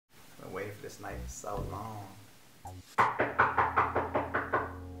this night for so long. I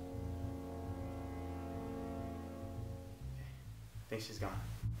think she's gone.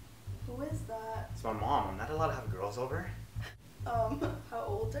 Who is that? It's my mom. I'm not allowed to have girls over. How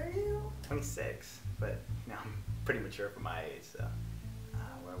old are you? 26, but you know, I'm pretty mature for my age, so.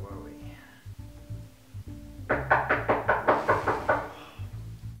 Where were we?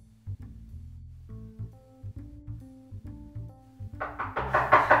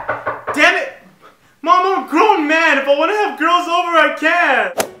 Damn it! Mom, I'm a grown man! If I want to have girls over, I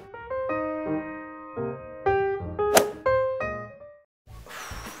can!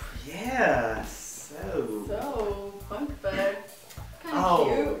 Yeah, So, bunk bed. Kinda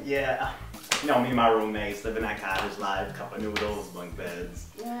cute. Yeah. You know, me and my roommates live in that cottage life, cup of noodles, bunk beds.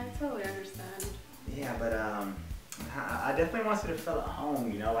 Yeah, I totally understand. Yeah, but I definitely want you to feel at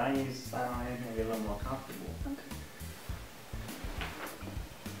home, you know? I need to slide on anything to get a little more comfortable. Okay.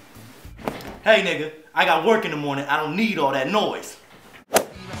 Hey nigga, I got work in the morning. I don't need all that noise. It's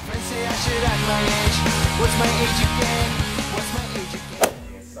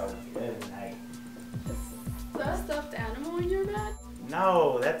so good tonight. Is that a stuffed animal in your bed?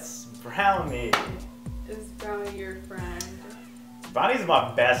 No, that's Brownie. Is Brownie your friend? Brownie's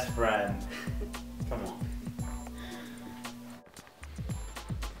my best friend. Come on.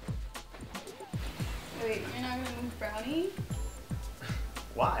 Wait, you're not gonna move Brownie?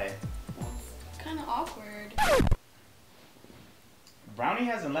 Why? It's kinda awkward. Brownie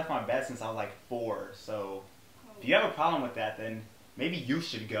hasn't left my bed since I was like 4, so if you have a problem with that, then maybe you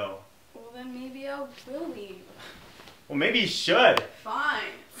should go. Well, then maybe I will leave. Well, maybe you should.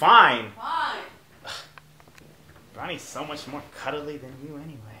 Fine. Fine. Fine. Brownie's so much more cuddly than you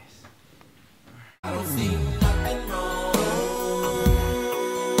anyways. I don't see nothing wrong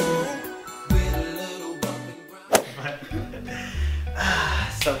with a little bump and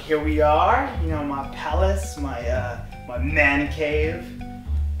grind. So here we are, you know, my palace, my man cave. Is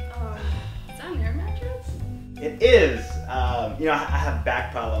that an air mattress? It is. You know, I have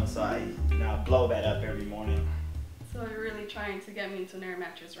back problems, so I blow that up every morning. So you're really trying to get me into an air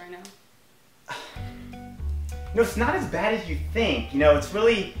mattress right now? No, it's not as bad as you think. You know, it's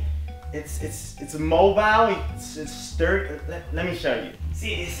really, it's mobile. It's sturdy. Let me show you.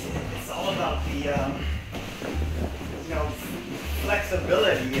 See, it's all about the, you know,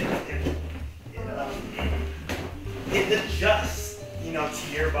 flexibility. It adjusts, you know,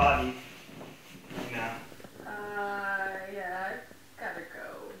 to your body. You know. Yeah, I gotta go.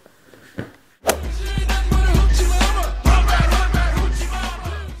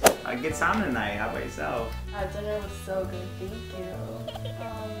 A good time tonight. How about yourself? Dinner was so good, thank you.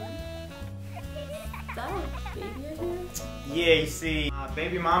 Is that a baby I hear? Yeah, you see,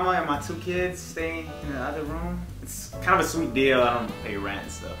 baby mama and my 2 kids stay in the other room. It's kind of a sweet deal. I don't pay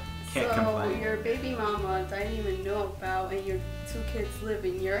rent, so can't complain. So your baby mama I didn't even know about, and your 2 kids live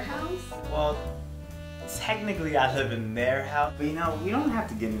in your house? Well, technically I live in their house, but you know, we don't have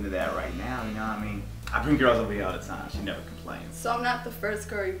to get into that right now, you know what I mean? I bring girls over here all the time. She never complains. So I'm not the first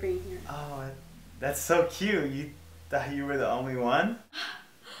girl you bring here. Oh, that's so cute. You thought you were the only one?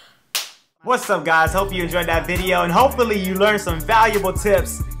 What's up, guys? Hope you enjoyed that video, and hopefully you learned some valuable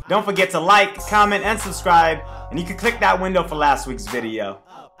tips. Don't forget to like, comment, and subscribe, and you can click that window for last week's video.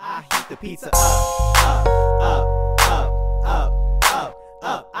 I heat the pizza up, up, up, up, up,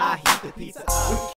 up. I heat the pizza up.